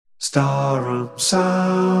Star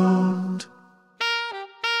Sound.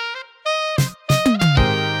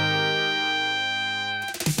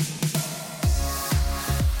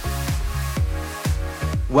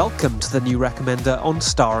 Welcome to the new Recommender on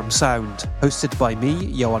Star Sound, hosted by me,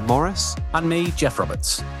 Johan Morris. And me, Jeff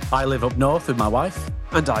Roberts. I live up north with my wife.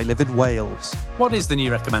 And I live in Wales. What is the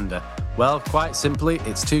new Recommender? Well, quite simply,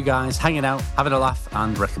 it's two guys hanging out, having a laugh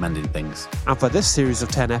and recommending things. And for this series of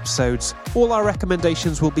 10 episodes, all our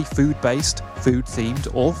recommendations will be food-based,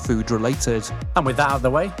 food-themed or food-related. And with that out of the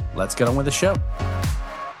way, let's get on with the show.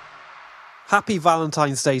 Happy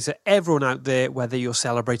Valentine's Day to everyone out there, whether you're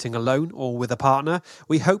celebrating alone or with a partner.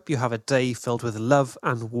 We hope you have a day filled with love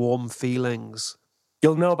and warm feelings.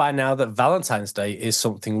 You'll know by now that Valentine's Day is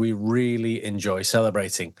something we really enjoy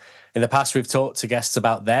celebrating. In the past, we've talked to guests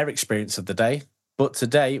about their experience of the day, but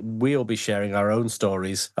today we'll be sharing our own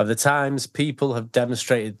stories of the times people have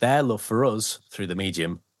demonstrated their love for us through the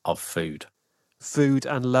medium of food. Food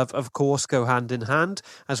and love, of course, go hand in hand.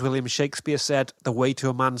 As William Shakespeare said, the way to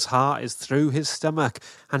a man's heart is through his stomach,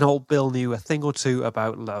 and old Bill knew a thing or two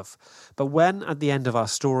about love. But when, at the end of our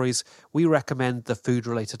stories, we recommend the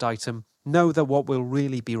food-related item, know that what we'll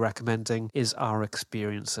really be recommending is our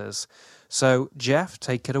experiences. So, Jeff,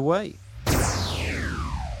 take it away.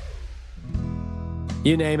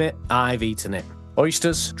 You name it, I've eaten it.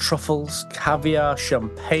 Oysters, truffles, caviar,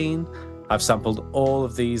 champagne. I've sampled all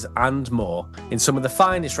of these and more in some of the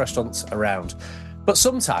finest restaurants around. But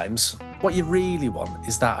sometimes, what you really want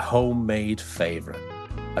is that homemade favourite.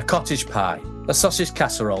 A cottage pie, a sausage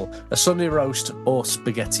casserole, a Sunday roast, or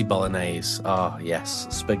spaghetti bolognese. Ah, yes,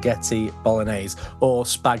 spaghetti bolognese, or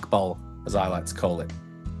spag bol, as I like to call it.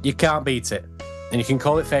 You can't beat it. And you can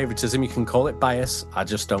call it favouritism, you can call it bias, I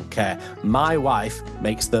just don't care. My wife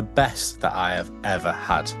makes the best that I have ever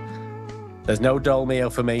had. There's no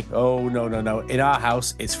dolmio for me. Oh, no. In our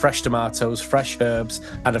house, it's fresh tomatoes, fresh herbs,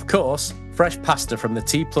 and of course, fresh pasta from the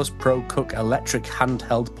T Plus Pro Cook electric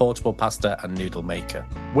handheld portable pasta and noodle maker,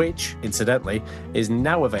 which, incidentally, is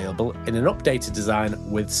now available in an updated design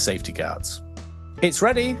with safety guards. It's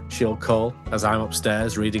ready, she'll call, as I'm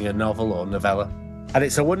upstairs reading a novel or novella. And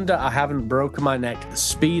it's a wonder I haven't broken my neck at the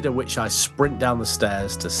speed at which I sprint down the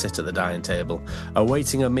stairs to sit at the dining table,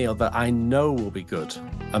 awaiting a meal that I know will be good.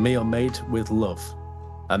 A meal made with love.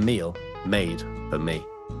 A meal made for me.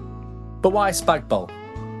 But why spag bol?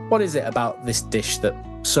 What is it about this dish that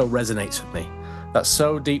so resonates with me? That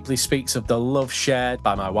so deeply speaks of the love shared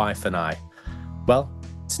by my wife and I? Well,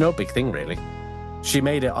 it's no big thing really. She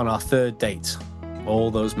made it on our third date, all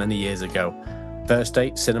those many years ago. First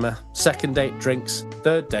date, cinema. Second date, drinks.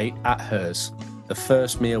 Third date, at hers. The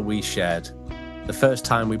first meal we shared. The first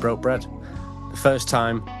time we broke bread. The first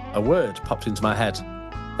time a word popped into my head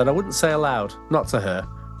that I wouldn't say aloud, not to her,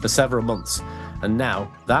 for several months. And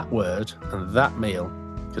now that word and that meal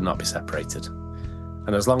could not be separated.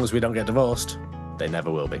 And as long as we don't get divorced, they never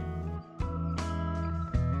will be.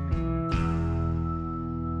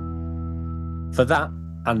 For that,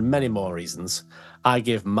 and many more reasons, I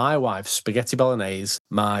give my wife's spaghetti bolognese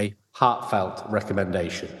my heartfelt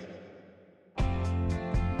recommendation.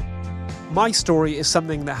 My story is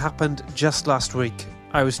something that happened just last week.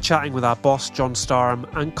 I was chatting with our boss, John Starham,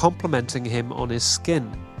 and complimenting him on his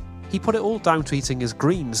skin. He put it all down to eating his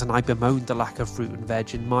greens, and I bemoaned the lack of fruit and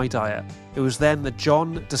veg in my diet. It was then that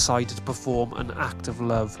John decided to perform an act of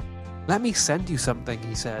love. "Let me send you something,"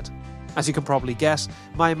 he said. As you can probably guess,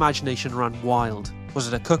 my imagination ran wild. Was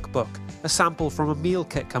it a cookbook? A sample from a meal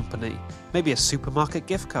kit company? Maybe a supermarket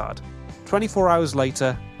gift card? 24 hours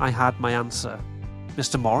later, I had my answer.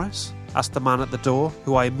 "Mr. Morris?" asked the man at the door,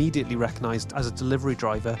 who I immediately recognised as a delivery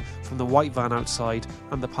driver from the white van outside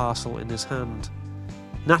and the parcel in his hand.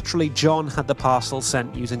 Naturally, John had the parcel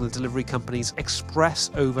sent using the delivery company's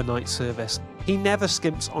express overnight service. He never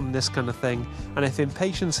skimps on this kind of thing, and if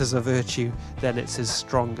impatience is a virtue, then it's his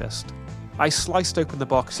strongest. I sliced open the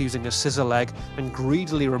box using a scissor leg and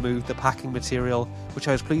greedily removed the packing material, which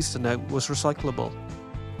I was pleased to note was recyclable.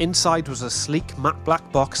 Inside was a sleek matte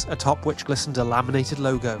black box atop which glistened a laminated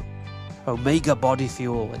logo. "Omega Body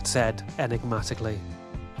Fuel," it said enigmatically.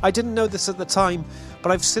 I didn't know this at the time,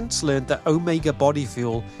 but I've since learned that Omega Body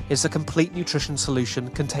Fuel is a complete nutrition solution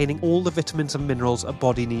containing all the vitamins and minerals a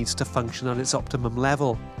body needs to function at its optimum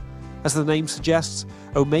level. As the name suggests,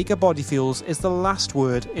 Omega Body Fuels is the last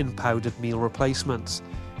word in powdered meal replacements.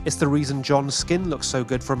 It's the reason John's skin looks so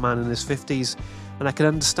good for a man in his 50s, and I can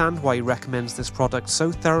understand why he recommends this product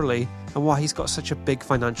so thoroughly and why he's got such a big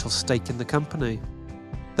financial stake in the company.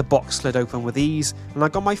 The box slid open with ease, and I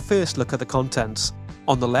got my first look at the contents.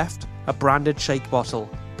 On the left, a branded shake bottle,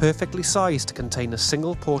 perfectly sized to contain a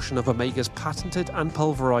single portion of Omega's patented and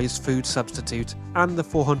pulverised food substitute and the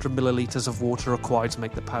 400ml of water required to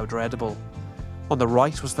make the powder edible. On the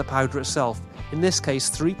right was the powder itself, in this case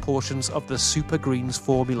 3 portions of the Super Greens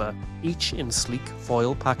formula, each in sleek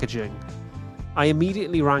foil packaging. I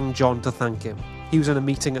immediately rang John to thank him. He was in a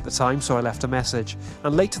meeting at the time, so I left a message,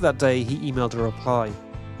 and later that day he emailed a reply.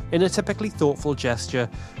 In a typically thoughtful gesture,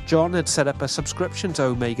 John had set up a subscription to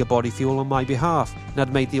Omega Body Fuel on my behalf and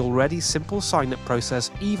had made the already simple sign-up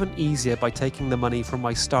process even easier by taking the money from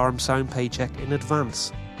my Star Sound paycheck in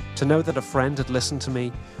advance. To know that a friend had listened to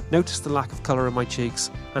me, noticed the lack of colour in my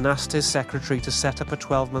cheeks, and asked his secretary to set up a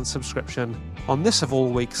 12-month subscription, on this of all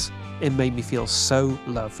weeks, it made me feel so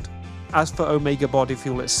loved. As for Omega Body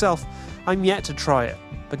Fuel itself, I'm yet to try it,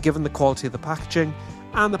 but given the quality of the packaging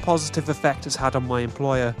and the positive effect it's had on my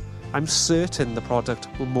employer, I'm certain the product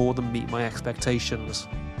will more than meet my expectations.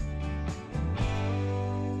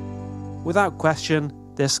 Without question,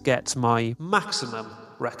 this gets my maximum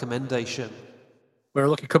recommendation. We're a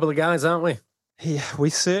lucky couple of guys, aren't we? Yeah, we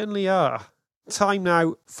certainly are. Time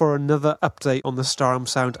now for another update on the Star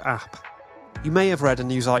Sound app. You may have read a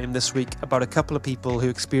news item this week about a couple of people who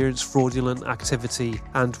experienced fraudulent activity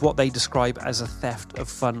and what they describe as a theft of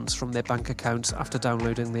funds from their bank accounts after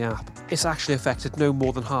downloading the app. It's actually affected no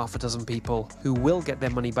more than half a dozen people who will get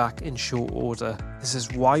their money back in short order. This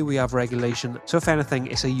is why we have regulation, so if anything,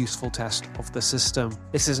 it's a useful test of the system.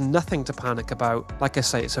 This is nothing to panic about. Like I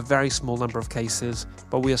say, it's a very small number of cases,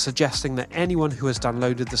 but we are suggesting that anyone who has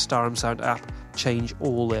downloaded the Star Sound app change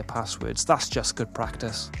all their passwords. That's just good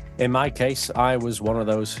practice. In my case, I was one of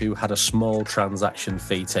those who had a small transaction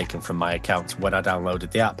fee taken from my account when I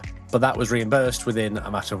downloaded the app, but that was reimbursed within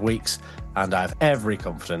a matter of weeks, and I have every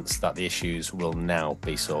confidence that the issues will now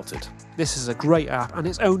be sorted. This is a great app, and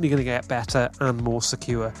it's only going to get better and more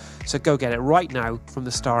secure, so go get it right now from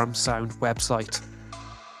the Star Sound website.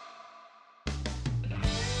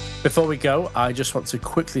 Before we go, I just want to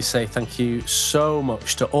quickly say thank you so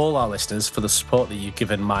much to all our listeners for the support that you've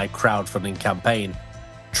given my crowdfunding campaign.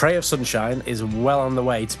 Tray of Sunshine is well on the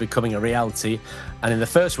way to becoming a reality, and in the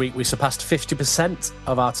first week we surpassed 50%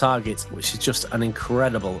 of our target, which is just an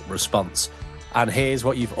incredible response. And here's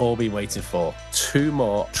what you've all been waiting for: 2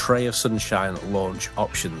 more Tray of Sunshine launch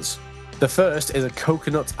options. The first is a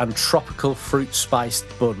coconut and tropical fruit spiced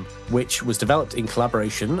bun, which was developed in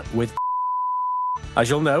collaboration with. As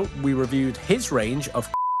you'll know, we reviewed his range of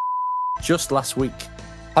just last week.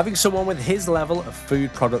 Having someone with his level of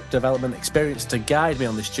food product development experience to guide me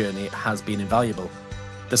on this journey has been invaluable.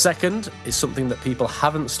 The second is something that people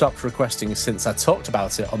haven't stopped requesting since I talked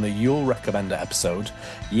about it on the Yule Recommender episode.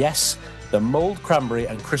 Yes, the mulled cranberry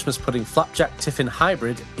and Christmas pudding flapjack tiffin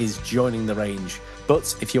hybrid is joining the range.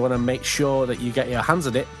 But if you want to make sure that you get your hands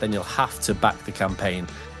on it, then you'll have to back the campaign.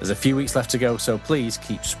 There's a few weeks left to go, so please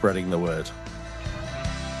keep spreading the word.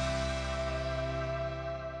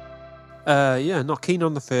 Not keen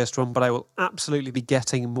on the first one, but I will absolutely be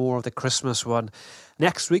getting more of the Christmas one.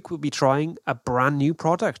 Next week, we'll be trying a brand new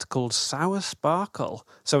product called Sour Sparkle.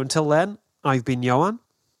 So until then, I've been Johan.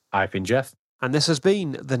 I've been Jeff. And this has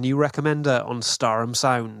been the New Recommender on Star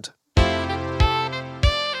Sound.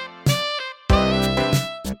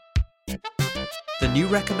 The New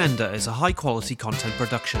Recommender is a high-quality content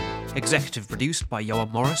production. Executive produced by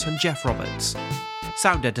Johan Morris and Jeff Roberts.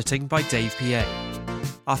 Sound editing by Dave P.A.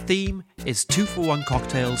 Our theme is 2 for 1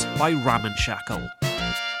 Cocktails by Ramen Shackle.